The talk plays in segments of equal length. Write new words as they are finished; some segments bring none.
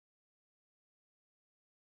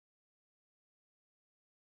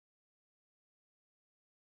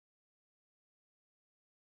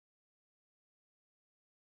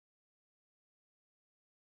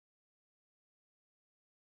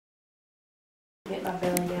get my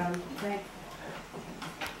belly down. Okay.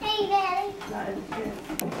 Hey, Daddy. Not as good.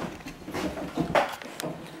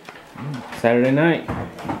 Saturday night,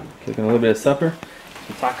 cooking a little bit of supper,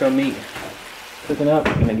 some taco meat cooking up.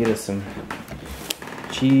 Gonna get us some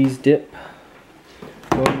cheese dip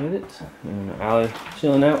going with it. And Allie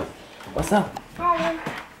chilling out. What's up? Abby.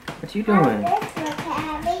 What you doing?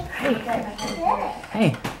 Hey.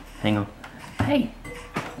 Hey, hang on. Hey,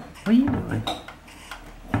 what are you doing?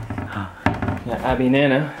 Got Abby and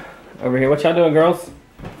Nana over here. What y'all doing, girls?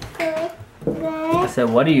 Good. I said,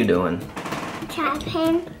 what are you doing?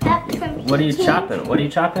 Chopping up some What are you chopping? What are you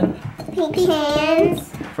chopping?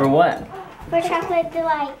 pecans. For what? For chocolate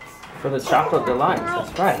delights. For the chocolate delights.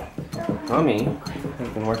 That's right. Mommy has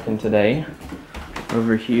been working today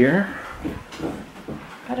over here.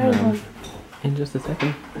 In just a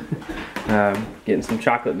second. Getting some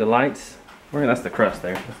chocolate delights. That's the crust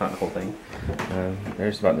there. That's not the whole thing. They're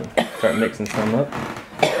just about to start mixing some up.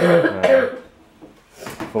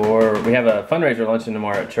 We have a fundraiser luncheon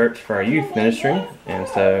tomorrow at church for our youth ministry, and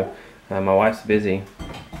so my wife's busy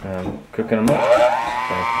cooking them up.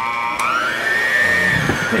 So,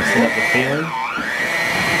 mixing up the filling.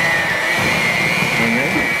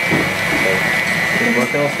 So,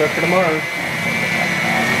 working on stuff for tomorrow.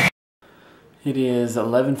 It is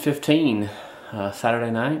 11:15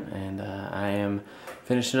 Saturday night, and I am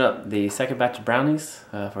finishing up the second batch of brownies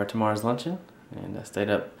for tomorrow's luncheon, and I stayed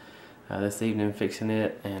up this evening fixing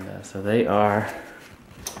it, and so they are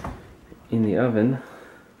in the oven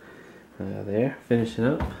there, finishing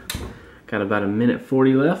up. Got about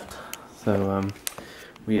 1:40 left, so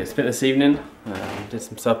we spent this evening, did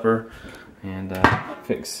some supper, and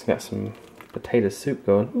got some potato soup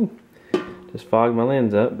going. Ooh. Just fogged my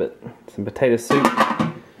lens up, but some potato soup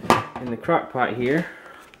in the crock pot here.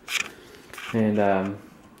 And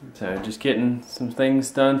so just getting some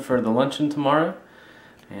things done for the luncheon tomorrow.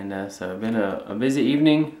 And so it's been a busy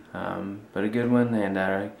evening, but a good one. And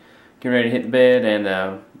getting ready to hit the bed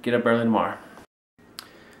and get up early tomorrow.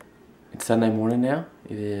 It's Sunday morning now.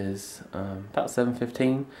 It is about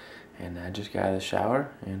 7:15, and I just got out of the shower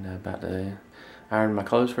and about to iron my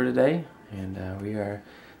clothes for today. And we are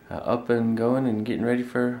up and going and getting ready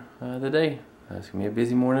for the day. It's going to be a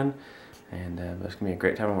busy morning, and but it's going to be a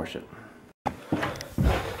great time of worship.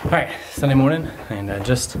 Alright, Sunday morning, and I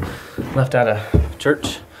just left out of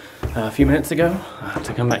church a few minutes ago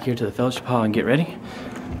to come back here to the fellowship hall and get ready.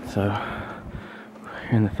 So,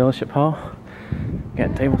 we're in the fellowship hall.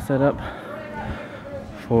 Got a table set up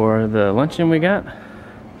for the luncheon we got.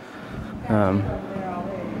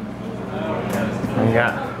 We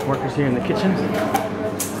got workers here in the kitchen.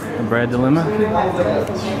 The bread dilemma.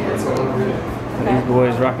 These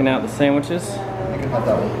boys rocking out the sandwiches.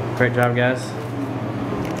 Great job, guys.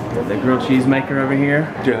 Got the grilled cheese maker over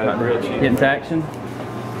here. Getting to action.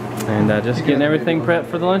 And just getting everything prepped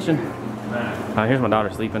for the luncheon. Here's my daughter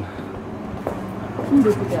sleeping.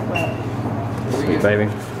 Sweet baby.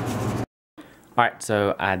 Alright,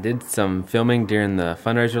 so I did some filming during the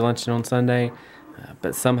fundraiser luncheon on Sunday,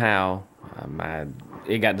 but somehow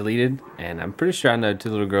it got deleted, and I'm pretty sure I know two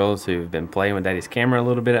little girls who've been playing with Daddy's camera a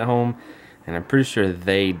little bit at home, and I'm pretty sure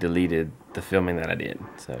they deleted the filming that I did.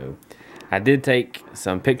 So I did take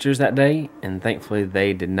some pictures that day, and thankfully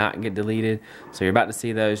they did not get deleted. So you're about to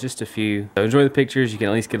see those, just a few. So enjoy the pictures. You can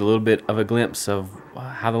at least get a little bit of a glimpse of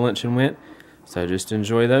how the luncheon went. So just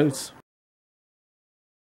enjoy those.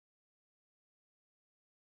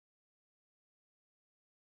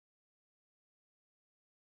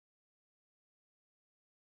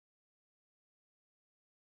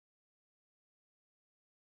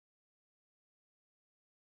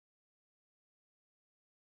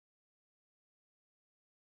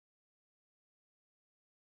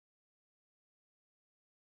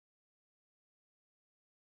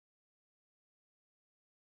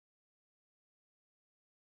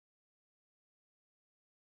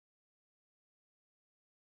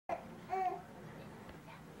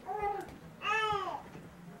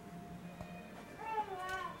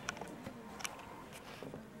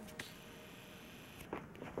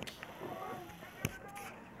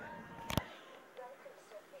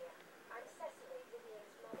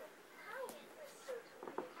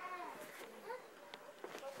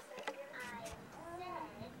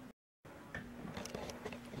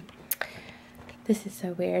 This is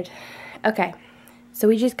so weird. Okay, so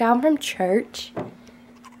we just got home from church.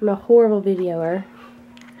 I'm a horrible videoer.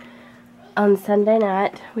 On Sunday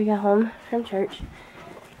night, we got home from church,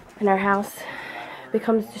 and our house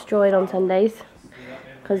becomes destroyed on Sundays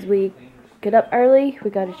because we get up early, we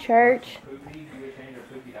go to church.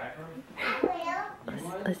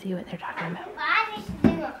 Let's see what they're talking about.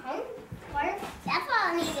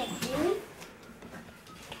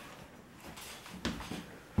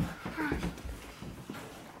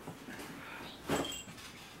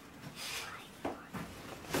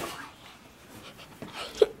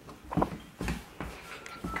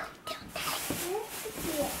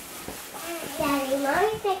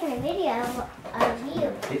 just making a video of you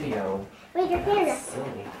Video. with your camera.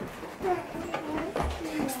 Silly.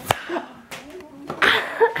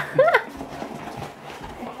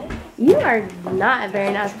 You are not a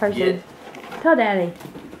very nice person. Get. Tell Daddy.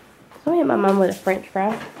 So I hit my mom with a French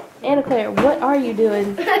fry. Anna Claire, what are you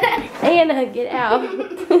doing? Anna, get out.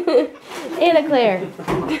 Anna Claire.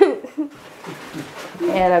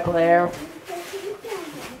 Anna Claire.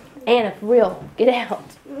 Anna, for real, get out.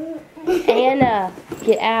 Anna,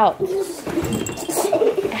 get out.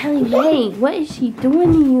 Allie Mae, what is she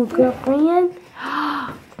doing to you, girlfriend?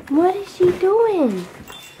 What is she doing?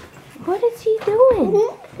 What is she doing?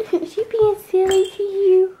 Is she being silly to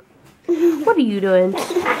you? What are you doing?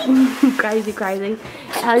 Crazy, crazy.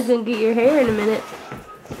 Allie's gonna get your hair in a minute.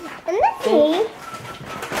 I'm not see.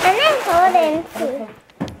 I'm not holding tea. Okay.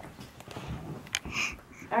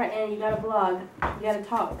 Alright, Anna, you gotta vlog. You gotta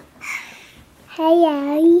talk. Hey,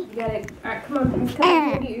 Abby. You gotta. Alright, come on. Come on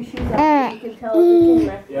here, get your shoes off so you can tell the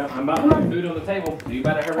camera. Yeah, I'm about to put food on the table. So you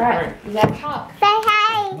better hurry. Alright, you gotta talk. Say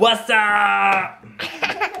hi. What's up?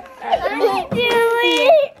 Alright, What are you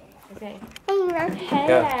doing? okay. Hey, Hey,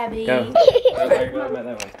 Go, Abby. Go. Go about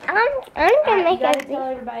that way. I'm gonna Alright, make you gotta a tell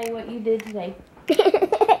everybody what you did today. video.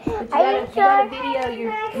 You got a video.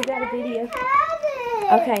 You got a video.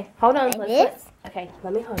 Okay, hold on. Let's. Okay,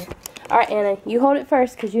 let me hold it. Alright, Anna, you hold it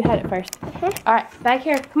first because you had it first. Alright, back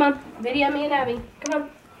here. Come on. Video me and Abby. Come on.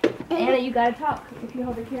 Anna, you gotta talk if you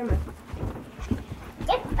hold the camera.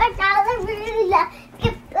 Skip another ruler.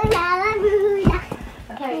 Skip another ruler.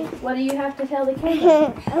 Okay, what do you have to tell the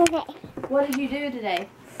camera? Okay. What did you do today?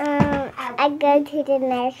 I go to the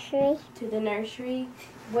nursery To the nursery?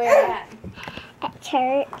 Where at? at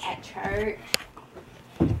church. At church.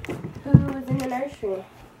 Who was in the nursery?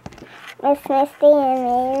 Miss Misty and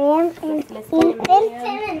Miriam and Miss Misty and Ethan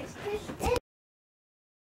Miriam. Simmons.